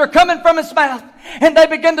words that are coming from his mouth. And they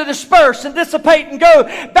begin to disperse and dissipate and go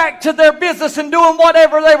back to their business and doing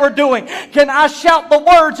whatever they were doing. Can I shout the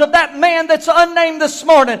words of that man that's unnamed this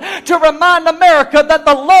morning to remind America that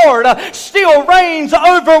the Lord still reigns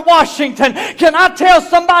over Washington? Can I tell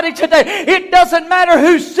somebody today, it doesn't matter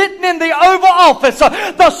who's sitting in the Oval Office,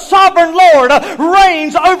 the sovereign Lord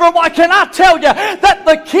reigns over. Can I tell you that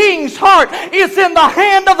the king's heart is in the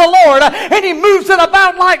hand of the Lord, and he moves it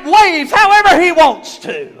about like waves however he wants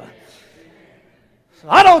to?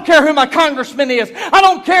 I don't care who my congressman is. I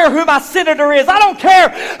don't care who my senator is. I don't care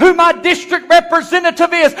who my district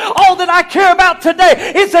representative is. All that I care about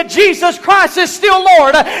today is that Jesus Christ is still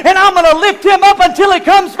Lord, and I'm going to lift him up until he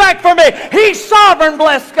comes back for me. He's sovereign,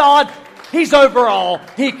 bless God. He's over all.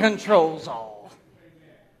 He controls all.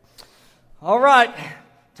 All right.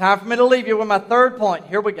 Time for me to leave you with my third point.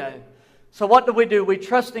 Here we go. So what do? We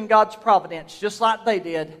trust in God's providence, just like they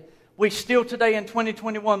did. We still today in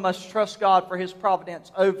 2021 must trust God for his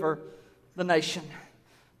providence over the nation.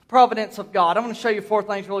 The providence of God. I'm going to show you four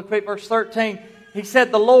things really quick. Verse 13, he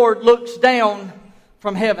said, "The Lord looks down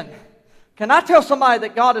from heaven. Can I tell somebody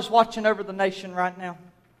that God is watching over the nation right now?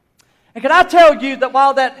 And can I tell you that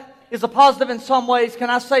while that is a positive in some ways, can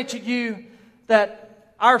I say to you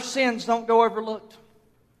that our sins don't go overlooked?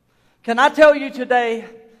 Can I tell you today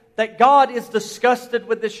that God is disgusted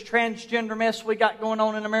with this transgender mess we got going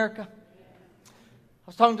on in America? I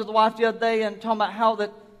was talking to the wife the other day and talking about how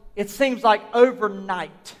that it seems like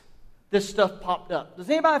overnight this stuff popped up. Does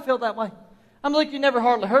anybody feel that way? I'm like, you never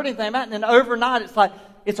hardly heard anything about it, and then overnight it's like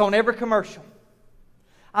it's on every commercial.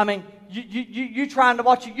 I mean, you trying to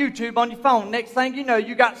watch a YouTube on your phone. Next thing you know,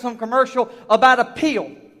 you got some commercial about a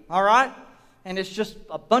pill, all right? And it's just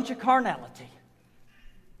a bunch of carnality.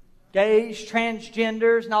 Gays,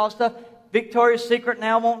 transgenders, and all that stuff. Victoria's Secret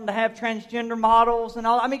now wanting to have transgender models and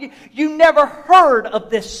all. I mean, you never heard of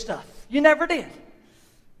this stuff. You never did.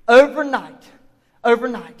 Overnight.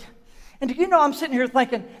 And do you know, I'm sitting here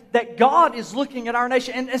thinking that God is looking at our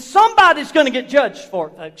nation, and somebody's going to get judged for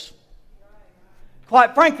it, folks.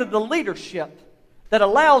 Quite frankly, the leadership that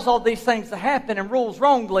allows all these things to happen and rules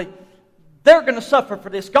wrongly, they're going to suffer for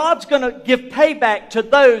this. God's going to give payback to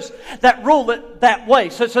those that rule it that way.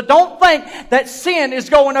 So don't think that sin is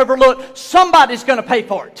going overlooked. Somebody's going to pay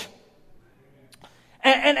for it.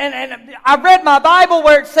 And I read my Bible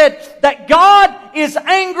where it said that God is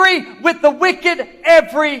angry with the wicked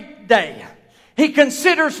every day. He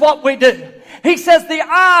considers what we do. He says the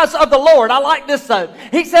eyes of the Lord. I like this though.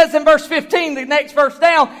 He says in verse 15, the next verse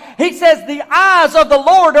down, he says the eyes of the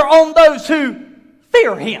Lord are on those who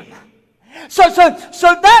fear Him. So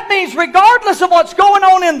that means regardless of what's going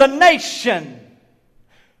on in the nation,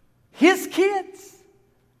 His kids,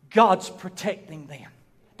 God's protecting them.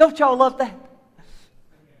 Don't y'all love that?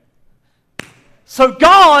 So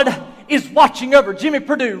God is watching over Jimmy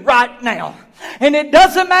Purdue right now. And it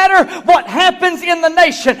doesn't matter what happens in the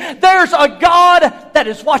nation. There's a God that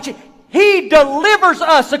is watching. He delivers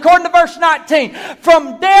us, according to verse 19,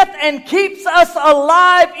 from death and keeps us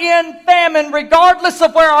alive in famine, regardless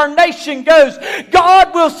of where our nation goes.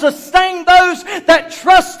 God will sustain those that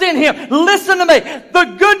trust in Him. Listen to me.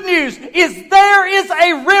 The good news is there is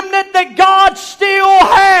a remnant that God still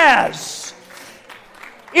has.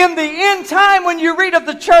 In the end time, when you read of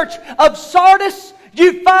the church of Sardis,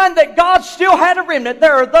 you find that God still had a remnant.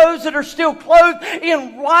 There are those that are still clothed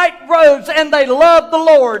in white robes and they love the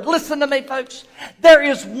Lord. Listen to me, folks. There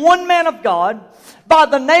is one man of God by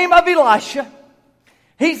the name of Elisha.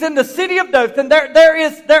 He's in the city of Dothan. There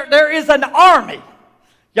is an army.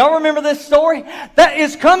 Y'all remember this story? That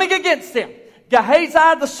is coming against him.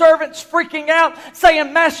 Gehazi, the servant's freaking out,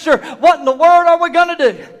 saying, Master, what in the world are we going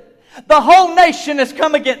to do? The whole nation has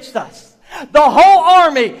come against us. The whole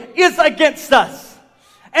army is against us.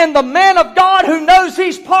 And the man of God who knows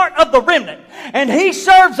he's part of the remnant. And he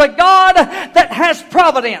serves a God that has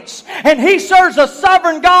providence. And he serves a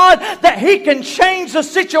sovereign God that he can change the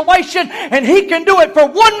situation. And he can do it for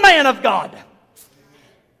one man of God.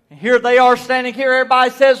 And here they are standing here.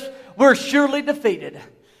 Everybody says, we're surely defeated.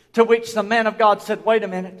 To which the man of God said, wait a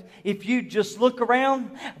minute. If you just look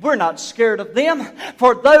around, we're not scared of them.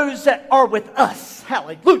 For those that are with us,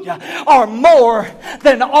 hallelujah, are more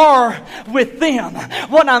than are with them.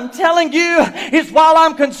 What I'm telling you is while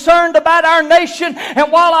I'm concerned about our nation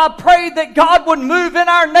and while I pray that God would move in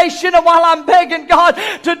our nation and while I'm begging God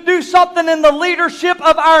to do something in the leadership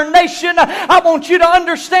of our nation, I want you to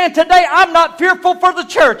understand today I'm not fearful for the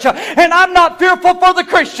church and I'm not fearful for the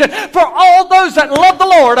Christian. For all those that love the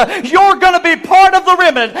Lord, you're going to be part of the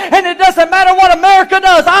remnant. And it doesn't matter what America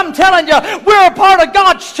does. I'm telling you, we're a part of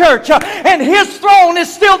God's church. And His throne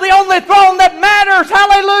is still the only throne that matters.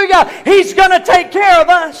 Hallelujah. He's going to take care of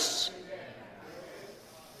us.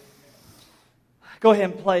 Go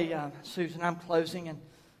ahead and play, Susan. I'm closing. And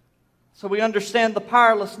so we understand the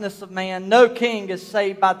powerlessness of man. No king is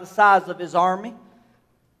saved by the size of his army.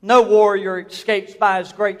 No warrior escapes by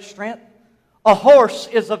his great strength. A horse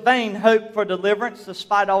is a vain hope for deliverance,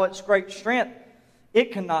 despite all its great strength.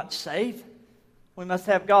 It cannot save. We must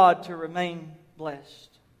have God to remain blessed.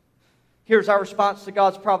 Here's our response to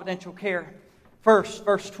God's providential care. First,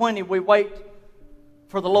 verse 20, we wait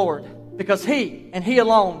for the Lord because He and He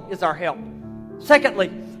alone is our help. Secondly,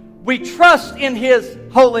 we trust in His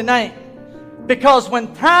holy name because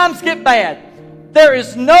when times get bad, there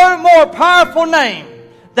is no more powerful name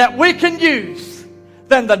that we can use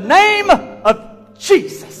than the name of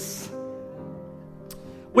Jesus.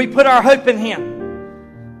 We put our hope in Him.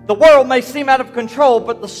 The world may seem out of control,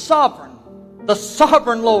 but the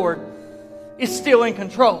sovereign Lord is still in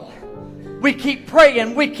control. We keep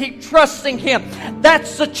praying. We keep trusting Him.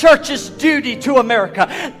 That's the church's duty to America.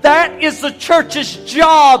 That is the church's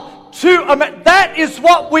job to America. That is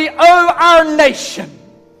what we owe our nation.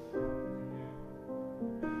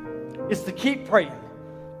 Is to keep praying,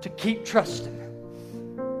 to keep trusting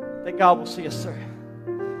that God will see us through.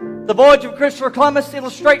 The voyage of Christopher Columbus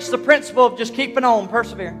illustrates the principle of just keeping on,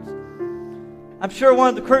 perseverance. I'm sure one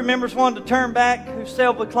of the crew members wanted to turn back who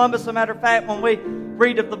sailed with Columbus. As a matter of fact, when we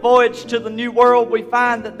read of the voyage to the New World, we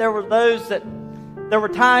find that there were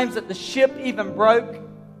times that the ship even broke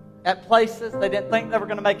at places. They didn't think they were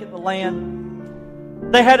going to make it to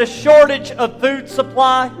land. They had a shortage of food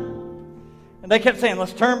supply. And they kept saying,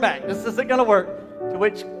 let's turn back. This isn't going to work. To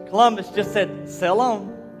which Columbus just said, sail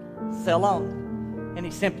on, sail on. And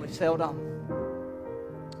he simply sailed on.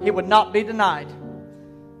 He would not be denied.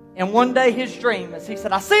 And one day his dream, as he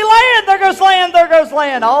said, I see land, there goes land, there goes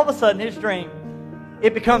land. All of a sudden his dream,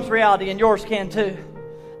 it becomes reality, and yours can too.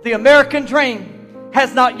 The American dream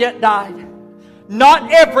has not yet died.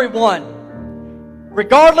 Not everyone,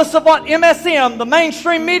 regardless of what MSM, the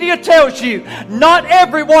mainstream media tells you, not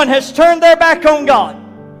everyone has turned their back on God.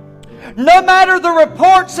 No matter the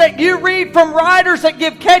reports that you read from writers that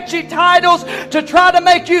give catchy titles to try to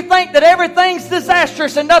make you think that everything's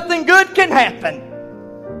disastrous and nothing good can happen.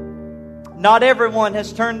 Not everyone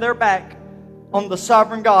has turned their back on the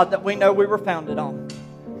sovereign God that we know we were founded on.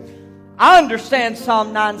 I understand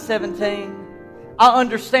Psalm 9:17. I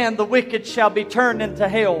understand the wicked shall be turned into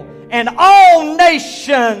hell, and all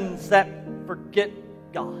nations that forget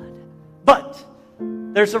God. But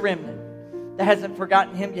there's a remnant that hasn't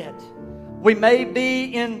forgotten Him yet. We may be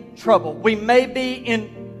in trouble. We may be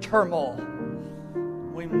in turmoil.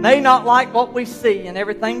 We may not like what we see and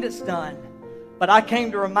everything that's done. But I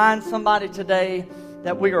came to remind somebody today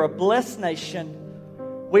that we are a blessed nation.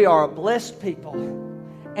 We are a blessed people.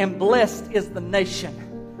 And blessed is the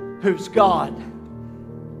nation whose God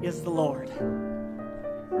is the Lord.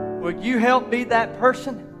 Will you help be that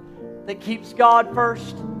person that keeps God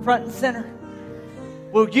first, front and center?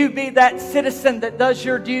 Will you be that citizen that does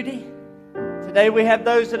your duty? Today we have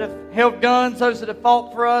those that have held guns, those that have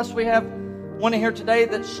fought for us. We have one in here today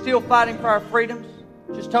that's still fighting for our freedoms.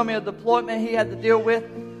 Just told me a deployment he had to deal with.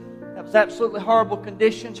 That was absolutely horrible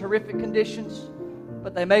conditions, horrific conditions.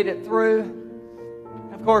 But they made it through.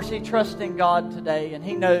 And of course, he trusts in God today, and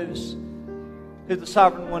he knows who the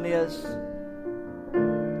sovereign one is.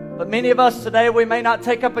 But many of us today, we may not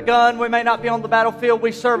take up a gun. We may not be on the battlefield.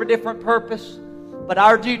 We serve a different purpose. But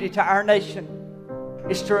our duty to our nation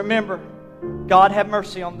is to remember, God have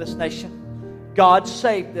mercy on this nation. God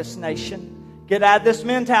save this nation. Get out of this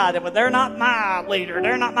mentality. Well, they're not my leader.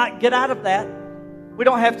 They're not my... Get out of that. We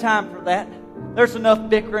don't have time for that. There's enough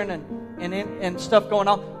bickering and stuff going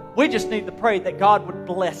on. We just need to pray that God would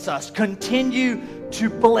bless us. Continue to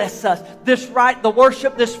bless us. This right, the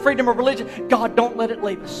worship, this freedom of religion, God, don't let it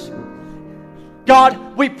leave us.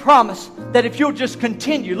 God, we promise that if you'll just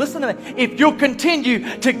continue, listen to me, if you'll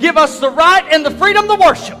continue to give us the right and the freedom to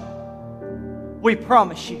worship, we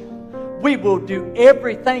promise you, we will do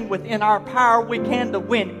everything within our power we can to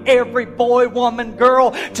win every boy, woman,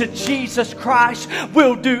 girl to Jesus Christ.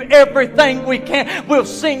 We'll do everything we can. We'll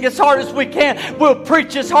sing as hard as we can. We'll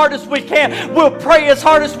preach as hard as we can. We'll pray as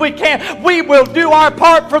hard as we can. We will do our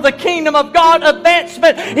part for the kingdom of God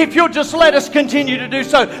advancement if you'll just let us continue to do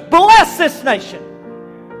so. Bless this nation.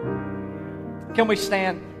 Can we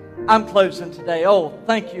stand? I'm closing today. Oh,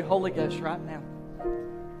 thank you, Holy Ghost, right now.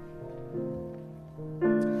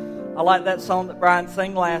 I like that song that Brian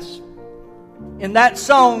sang last. In that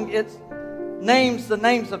song, it names the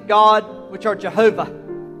names of God, which are Jehovah.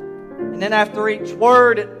 And then after each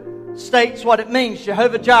word, it states what it means.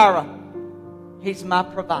 Jehovah Jireh. He's my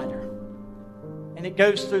provider. And it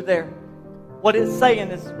goes through there. What it's saying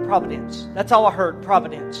is providence. That's all I heard.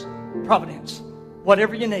 Providence. Providence.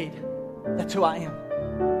 Whatever you need, that's who I am.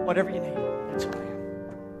 Whatever you need, that's who I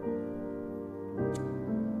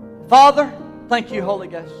am. Father, thank you, Holy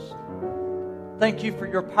Ghost. Thank you for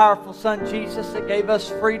your powerful Son, Jesus, that gave us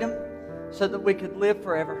freedom so that we could live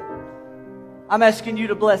forever. I'm asking you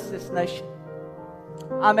to bless this nation.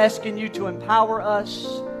 I'm asking you to empower us.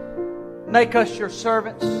 Make us your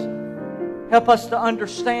servants. Help us to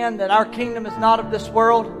understand that our kingdom is not of this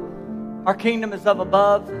world. Our kingdom is of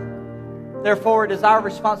above. Therefore, it is our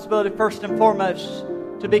responsibility, first and foremost,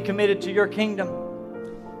 to be committed to your kingdom.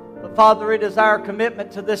 But Father, it is our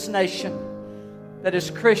commitment to this nation that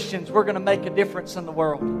as Christians, we're going to make a difference in the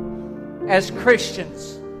world. As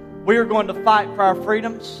Christians, we are going to fight for our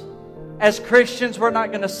freedoms. As Christians, we're not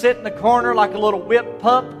going to sit in the corner like a little whipped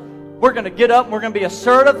pup. We're going to get up and we're going to be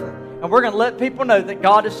assertive. And we're going to let people know that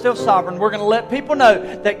God is still sovereign. We're going to let people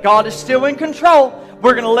know that God is still in control.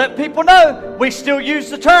 We're going to let people know we still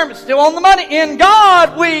use the term, it's still on the money. In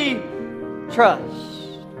God we trust.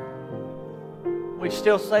 We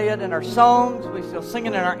still say it in our songs. We still sing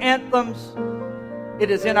it in our anthems.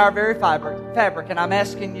 It is in our very fabric. And I'm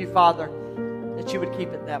asking you, Father, that you would keep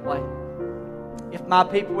it that way. If my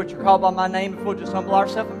people, which are called by my name, if we'll just humble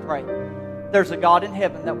ourselves and pray, there's a God in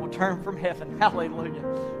heaven that will turn from heaven. Hallelujah.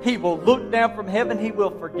 He will look down from heaven. He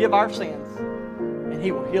will forgive our sins. And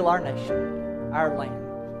He will heal our nation, our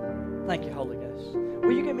land. Thank you, Holy Ghost.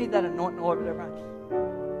 Will you give me that anointing oil over there,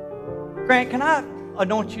 Brian? Grant, can I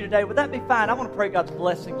anoint you today? Would that be fine? I want to pray God's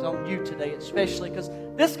blessings on you today, especially because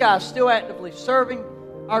this guy is still actively serving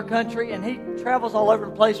our country, and he travels all over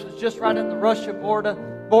the place. Was just right at the Russia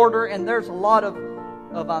border, and there's a lot of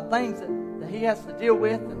things that he has to deal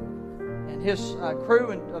with, and his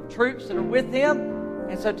crew of troops that are with him.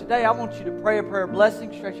 And so today I want you to pray a prayer of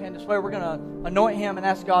blessing. Stretch your hand this way. We're going to anoint him and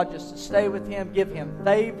ask God just to stay with him, give him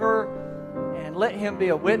favor, and let him be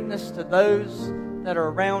a witness to those that are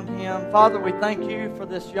around him. Father, we thank you for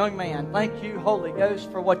this young man. Thank you, Holy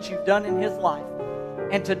Ghost, for what you've done in his life.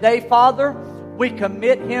 And today, Father, we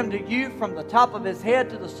commit him to you from the top of his head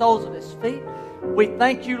to the soles of his feet. We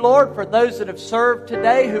thank you, Lord, for those that have served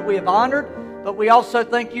today who we have honored, but we also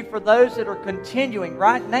thank you for those that are continuing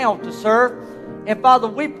right now to serve. And Father,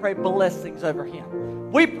 we pray blessings over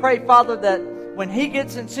him. We pray, Father, that when he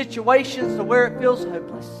gets in situations to where it feels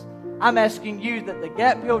hopeless, I'm asking you that the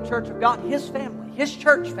Gap Hill Church of God, his family, his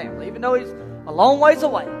church family, even though he's a long ways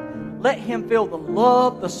away, let him feel the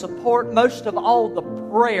love, the support, most of all the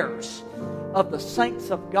prayers of the saints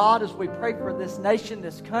of God as we pray for this nation,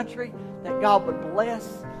 this country, that God would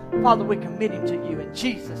bless. Father, we commit him to you in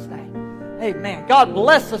Jesus' name. Amen. God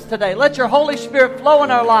bless us today. Let your Holy Spirit flow in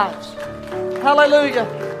our lives. Hallelujah.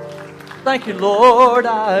 Thank you, Lord.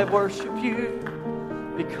 I worship you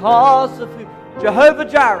because of who? Jehovah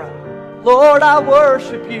Jireh. Lord, I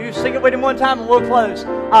worship you. Sing it with him one time and we'll close.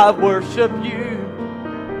 I worship you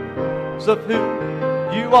because of who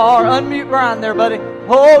you are. Unmute Brian there, buddy.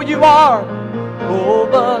 Oh, you are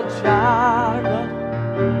Jehovah Jireh.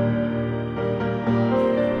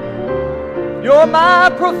 You're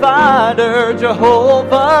my provider,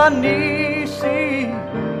 Jehovah Nissi.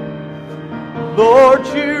 Lord,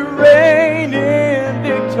 you reign in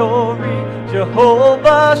victory,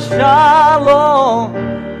 Jehovah Shalom.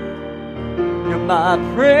 You're my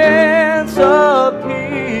Prince of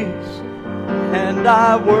Peace, and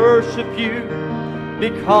I worship you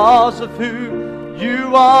because of who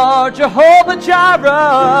you are, Jehovah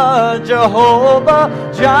Jireh,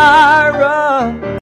 Jehovah Jireh.